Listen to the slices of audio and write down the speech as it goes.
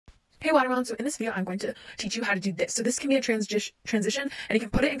Hey Watermelon, so in this video I'm going to teach you how to do this. So this can be a transition, and you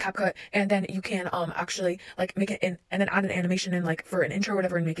can put it in CapCut, and then you can actually like make it in and then add an animation in like for an intro or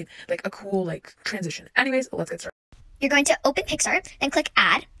whatever, and make it like a cool like transition. Anyways, let's get started. You're going to open Picsart, then click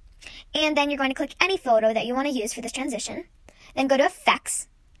Add, and then you're going to click any photo that you want to use for this transition. Then go to Effects,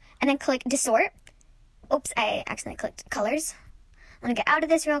 and then click Distort. Oops, I accidentally clicked Colors. I'm going to get out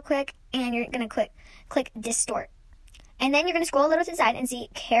of this real quick, and you're going to click Distort. And then you're going to scroll a little to the side and see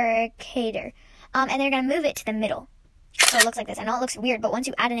Caricature. And then you're going to move it to the middle. So it looks like this. I know it looks weird, but once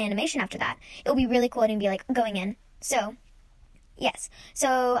you add an animation after that, it'll be really cool and be like going in. So, yes.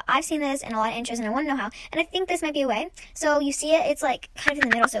 So I've seen this in a lot of intros and I want to know how. And I think this might be a way. So you see it, it's like kind of in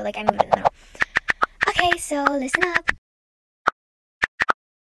the middle, so like I move it in the middle. Okay, so listen up.